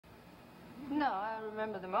No, I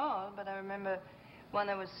remember them all, but I remember one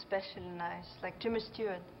that was especially nice, like Jimmy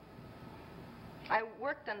Stewart. I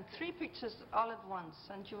worked on 3 pictures all at once,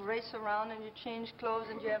 and you race around and you change clothes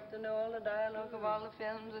and you have to know all the dialogue of all the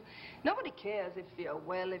films. Nobody cares if you're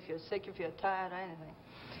well, if you're sick, if you're tired, or anything.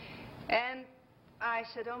 And I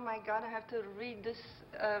said, oh my God, I have to read this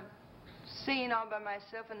scene all by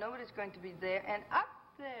myself and nobody's going to be there. And up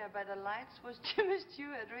there by the lights was Jimmy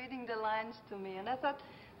Stewart reading the lines to me. And I thought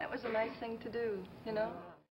that was a nice thing to do, you know.